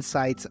the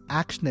insights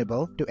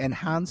actionable to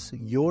enhance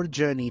your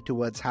journey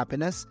towards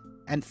happiness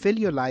and fill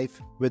your life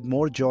with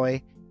more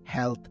joy,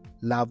 health,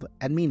 love,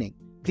 and meaning.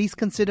 Please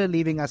consider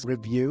leaving us a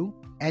review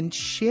and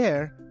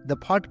share the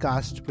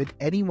podcast with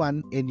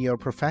anyone in your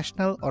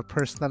professional or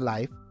personal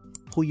life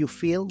who you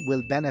feel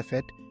will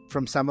benefit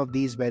from some of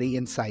these very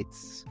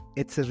insights.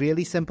 It's a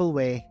really simple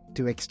way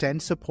to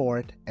extend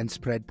support and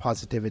spread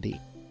positivity.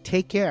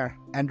 Take care,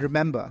 and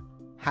remember,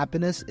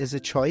 happiness is a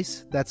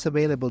choice that's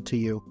available to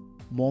you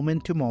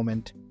moment to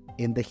moment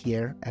in the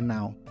here and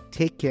now.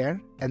 Take care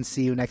and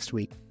see you next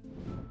week.